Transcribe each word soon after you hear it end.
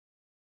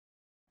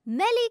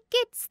Melly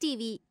Kids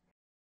TV.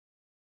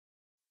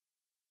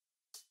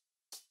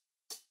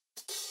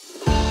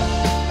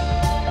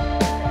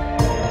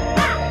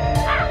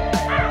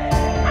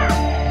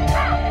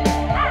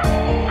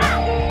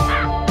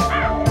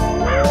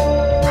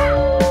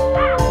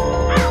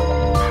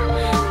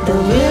 The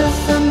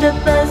wheels on the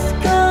bus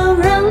go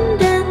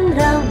round and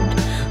round,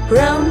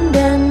 round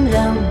and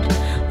round,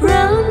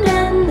 round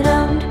and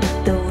round.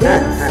 The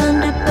wheels on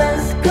the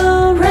bus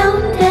go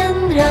round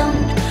and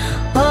round,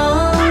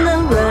 all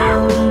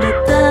around the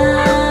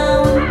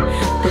town.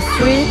 The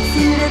streets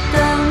in the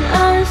town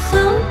are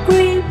so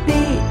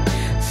creepy,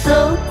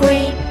 so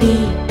creepy,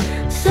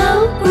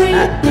 so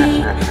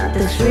creepy.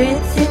 The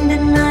streets in the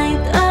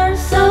night are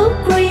so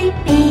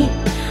creepy,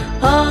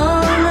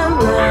 all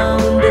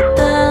around the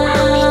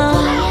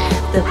town.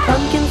 The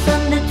pumpkins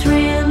on the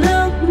tree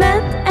look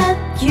mad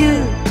at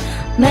you,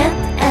 mad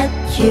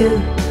at you,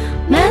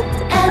 mad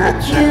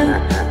at you.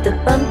 The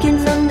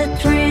pumpkins on the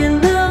tree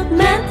look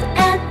mad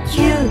at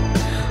you,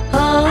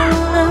 all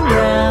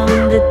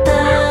around the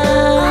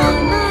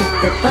town.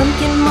 The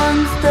pumpkin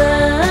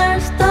monster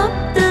stop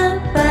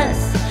the bus,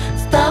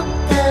 stop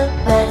the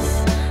bus,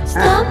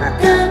 stop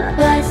the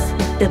bus.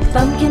 The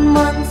pumpkin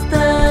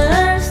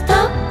monster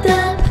stop the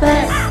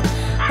bus,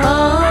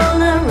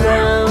 all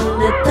around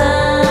the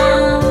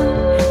town.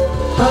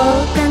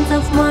 All kinds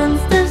of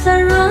monsters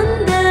are on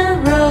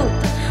the road,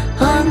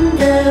 on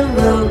the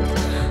road,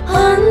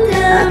 on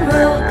the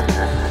road.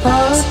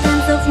 All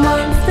kinds of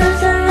monsters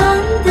are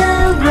on the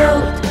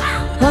road,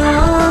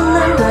 all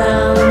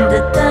around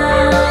the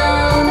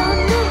town.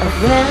 A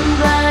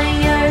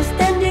vampire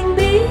standing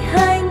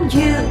behind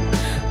you,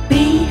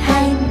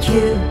 behind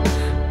you,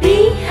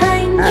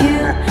 behind you.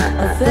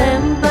 A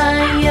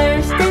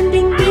vampire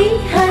standing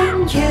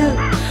behind you,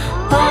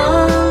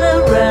 all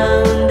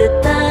around the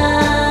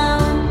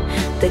town.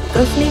 The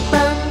ghostly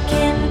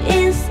pumpkin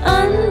is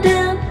on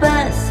the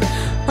bus,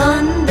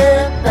 on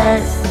the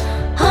bus,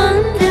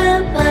 on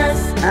the bus.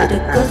 The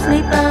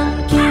ghostly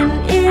pumpkin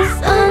is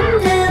on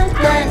the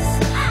bus,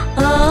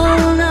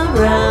 all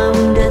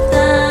around the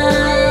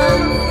town.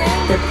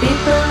 The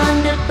people on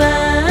the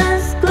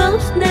bus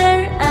close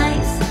their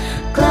eyes,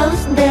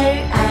 close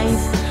their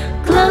eyes,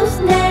 close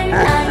their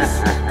eyes.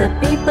 The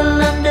people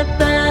on the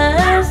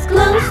bus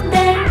close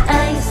their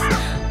eyes,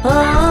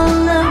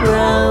 all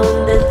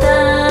around the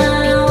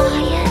town.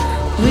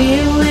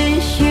 We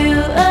wish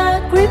you a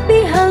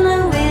creepy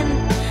Halloween,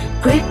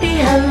 creepy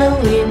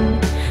Halloween,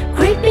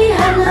 creepy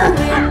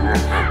Halloween.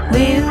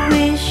 We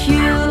wish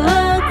you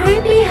a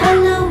creepy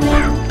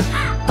Halloween,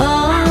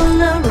 all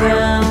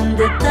around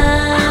the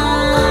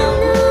town.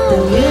 The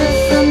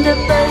wheels on the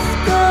bus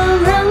go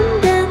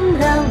round and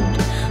round,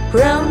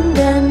 round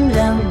and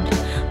round,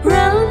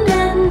 round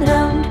and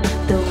round.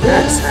 The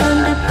wheels on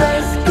the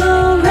bus go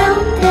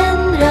round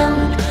and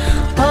round,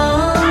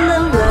 all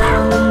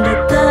around the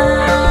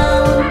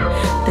town.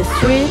 The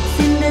streets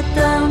in the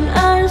town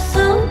are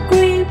so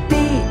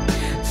creepy,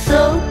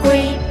 so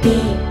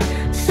creepy,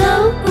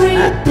 so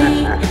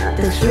creepy.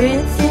 The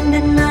streets in the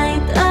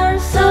night are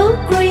so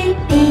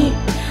creepy,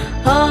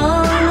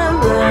 all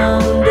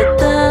around the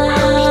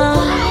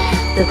town.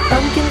 The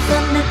pumpkins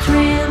on the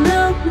tree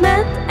look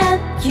mad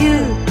at you,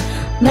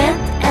 mad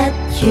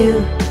at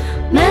you,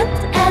 mad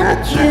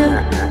at you.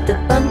 The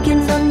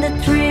pumpkins on the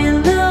tree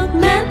look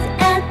mad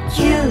at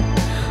you,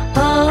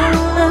 all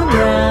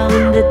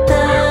around the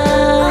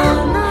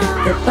town.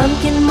 The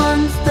pumpkin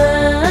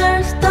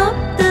monster stop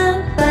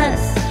the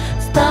bus,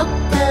 stop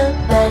the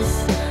bus,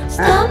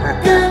 stop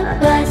the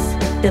bus.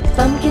 The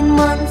pumpkin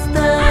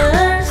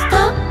monster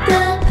stop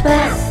the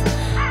bus,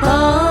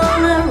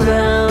 all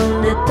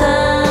around the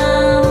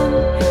town.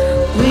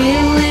 We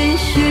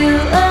wish you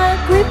a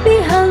creepy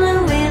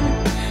Halloween,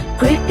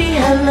 creepy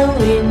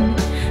Halloween,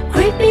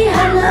 creepy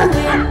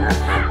Halloween.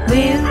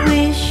 We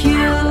wish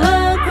you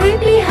a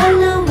creepy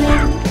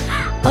Halloween,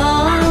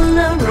 all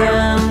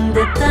around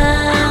the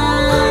town.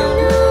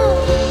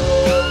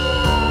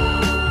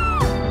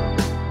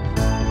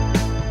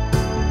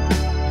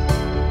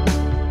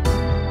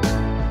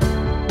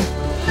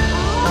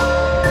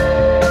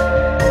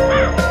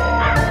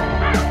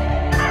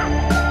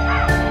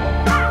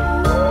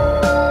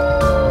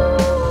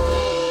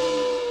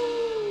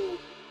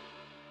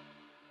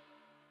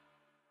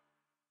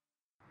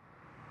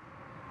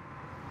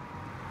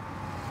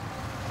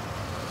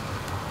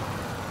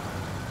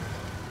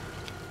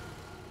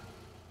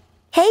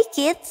 Hey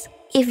kids,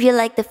 if you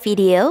like the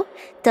video,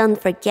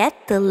 don't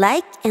forget to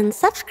like and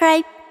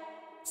subscribe.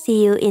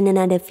 See you in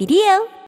another video.